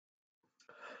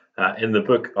In the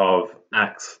book of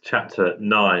Acts, chapter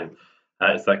 9.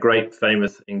 It's that great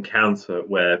famous encounter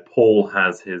where Paul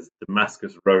has his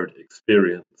Damascus Road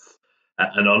experience.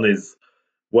 And on his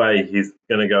way, he's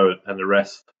going to go and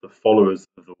arrest the followers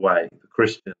of the way, the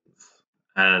Christians.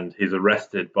 And he's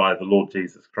arrested by the Lord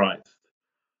Jesus Christ.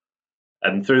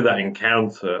 And through that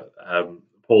encounter,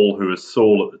 Paul, who was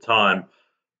Saul at the time,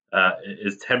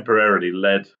 is temporarily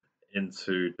led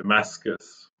into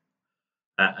Damascus.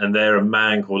 And there, a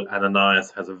man called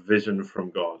Ananias has a vision from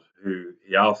God, who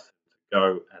he asks him to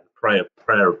go and pray a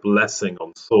prayer of blessing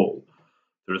on Saul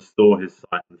to restore his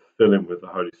sight and fill him with the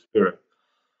Holy Spirit.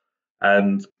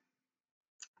 And,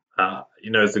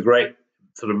 it's a great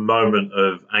sort of moment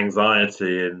of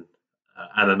anxiety in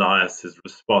Ananias'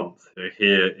 response.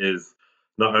 Here is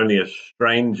not only a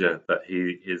stranger that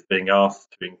he is being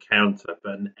asked to encounter,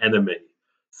 but an enemy,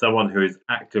 someone who is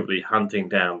actively hunting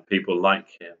down people like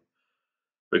him.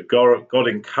 But God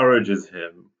encourages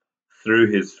him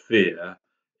through his fear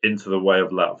into the way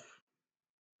of love.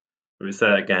 Let me say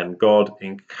that again. God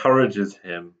encourages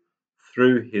him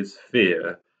through his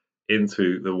fear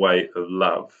into the way of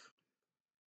love.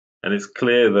 And it's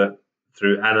clear that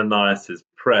through Ananias'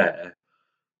 prayer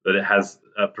that it has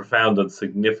a profound and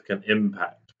significant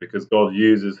impact, because God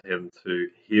uses him to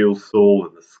heal Saul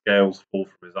and the scales fall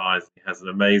from his eyes. He has an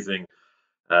amazing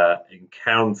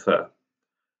encounter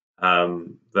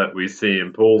that we see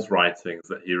in Paul's writings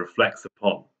that he reflects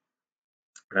upon.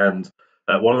 And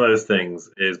one of those things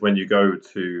is when you go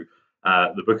to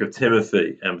the book of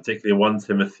Timothy, and particularly 1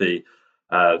 Timothy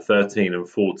 13 and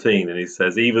 14, and he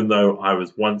says, even though I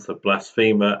was once a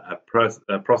blasphemer,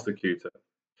 a prosecutor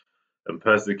and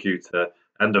persecutor,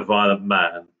 and a violent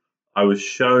man, I was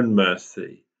shown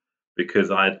mercy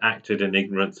because I had acted in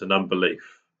ignorance and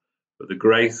unbelief. But the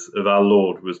grace of our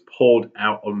Lord was poured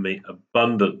out on me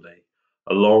abundantly,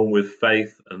 along with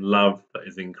faith and love that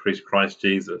is in Christ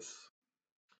Jesus.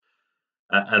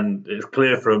 And it's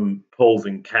clear from Paul's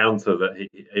encounter that he,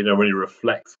 when he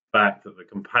reflects back, that the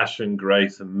compassion,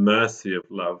 grace, and mercy of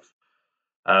love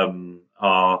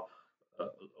are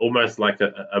almost like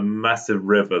a massive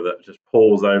river that just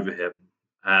pours over him.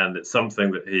 And it's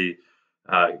something that he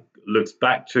looks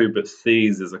back to but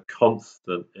sees as a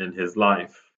constant in his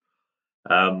life.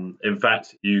 In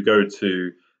fact, you go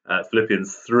to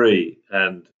Philippians 3,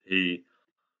 and he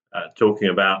talking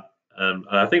about, and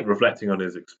I think reflecting on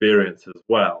his experience as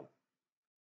well.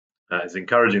 He's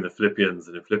encouraging the Philippians,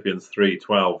 and in Philippians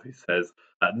 3:12, he says,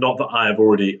 not that I have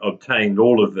already obtained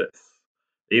all of this,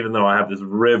 even though I have this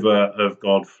river of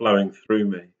God flowing through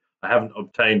me. I haven't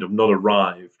obtained, I've not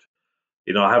arrived.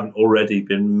 I haven't already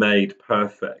been made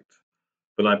perfect,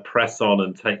 but I press on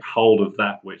and take hold of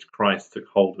that which Christ took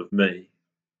hold of me.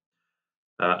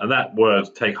 And that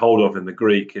word "take hold of" in the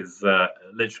Greek is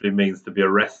literally means to be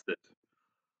arrested.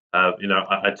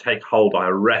 I take hold, I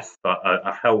arrest,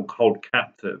 I hold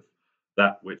captive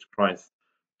that which Christ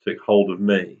took hold of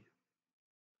me.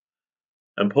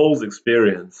 And Paul's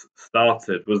experience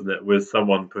started, wasn't it, with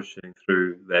someone pushing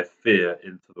through their fear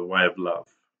into the way of love.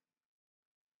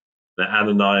 Now,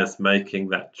 Ananias making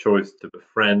that choice to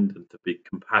befriend and to be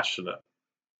compassionate.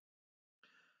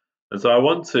 And so I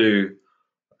want to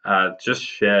just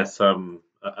share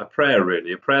a prayer,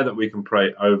 really, a prayer that we can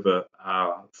pray over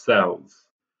ourselves,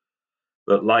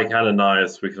 that like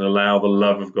Ananias, we can allow the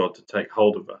love of God to take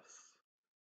hold of us.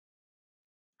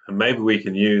 And maybe we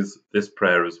can use this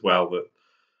prayer as well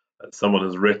that someone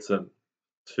has written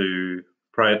to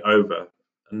pray it over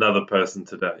another person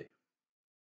today.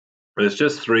 But it's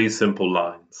just 3 simple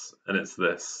lines, and it's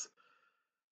this: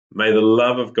 may the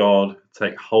love of God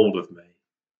take hold of me.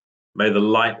 May the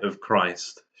light of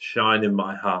Christ shine in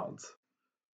my heart.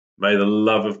 May the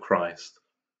love of Christ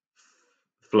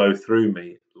flow through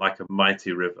me like a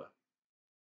mighty river.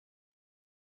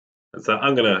 And so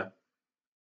I'm going to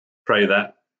pray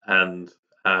that, and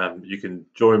you can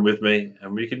join with me,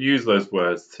 and we can use those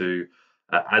words to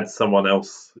add someone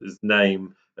else's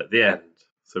name at the end,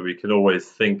 so we can always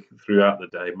think throughout the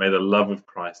day, may the love of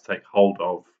Christ take hold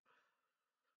of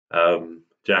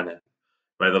Janet.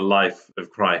 May the life of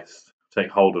Christ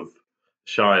take hold of,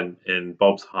 shine in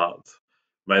Bob's heart.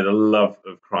 May the love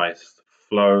of Christ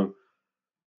flow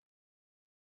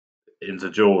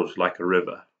into George like a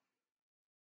river.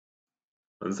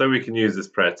 And so we can use this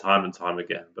prayer time and time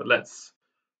again, but let's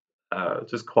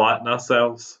just quieten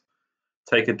ourselves,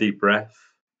 take a deep breath.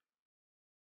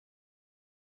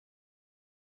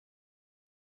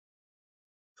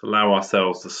 To allow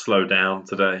ourselves to slow down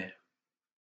today.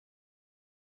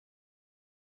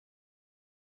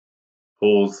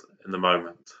 Pause in the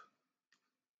moment.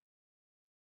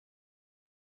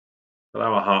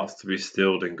 Allow our hearts to be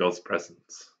stilled in God's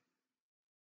presence.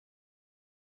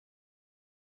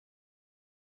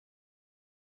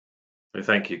 We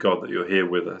thank you, God, that you're here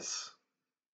with us.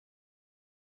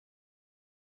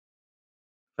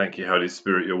 Thank you, Holy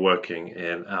Spirit, you're working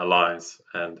in our lives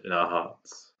and in our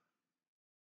hearts.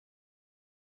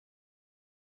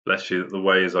 Bless you that the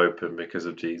way is open because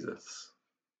of Jesus.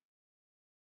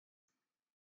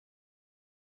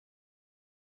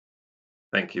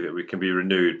 Thank you that we can be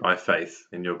renewed by faith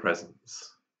in your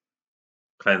presence,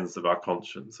 cleansed of our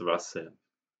conscience, of our sin,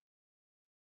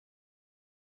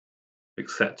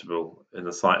 acceptable in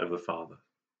the sight of the Father.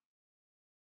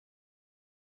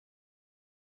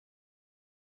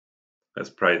 Let's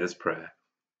pray this prayer.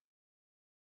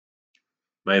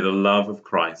 May the love of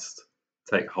Christ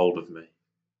take hold of me.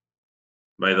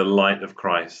 May the light of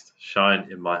Christ shine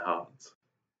in my heart.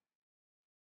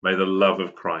 May the love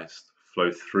of Christ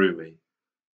flow through me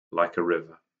like a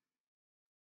river.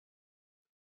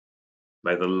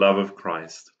 May the love of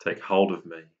Christ take hold of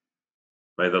me.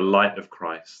 May the light of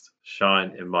Christ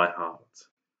shine in my heart.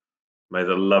 May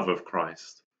the love of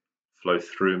Christ flow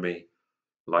through me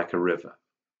like a river.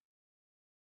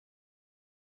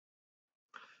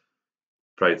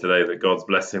 Pray today that God's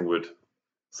blessing would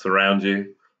surround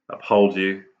you, uphold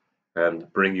you,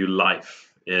 and bring you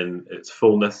life in its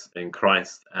fullness in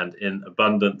Christ and in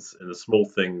abundance in the small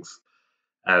things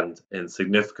and in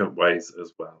significant ways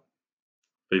as well.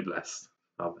 Be blessed.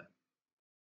 Amen.